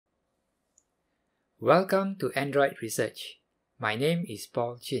Welcome to Android Research. My name is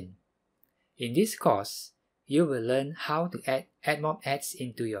Paul Chin. In this course, you will learn how to add Admob ads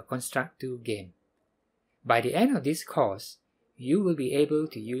into your Construct 2 game. By the end of this course, you will be able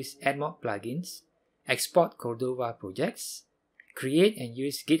to use Admob plugins, export Cordova projects, create and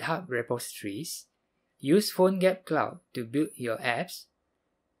use GitHub repositories, use PhoneGap Cloud to build your apps,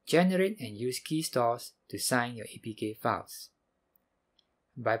 generate and use key stores to sign your APK files.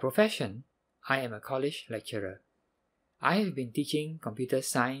 By profession, I am a college lecturer. I have been teaching computer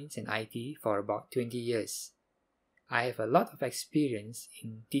science and IT for about 20 years. I have a lot of experience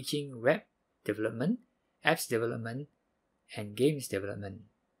in teaching web development, apps development, and games development.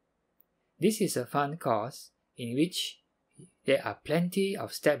 This is a fun course in which there are plenty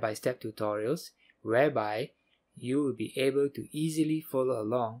of step-by-step tutorials whereby you will be able to easily follow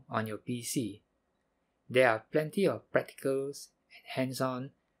along on your PC. There are plenty of practicals and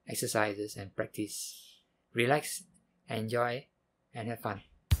hands-on exercises and practice. Relax, enjoy, and have fun.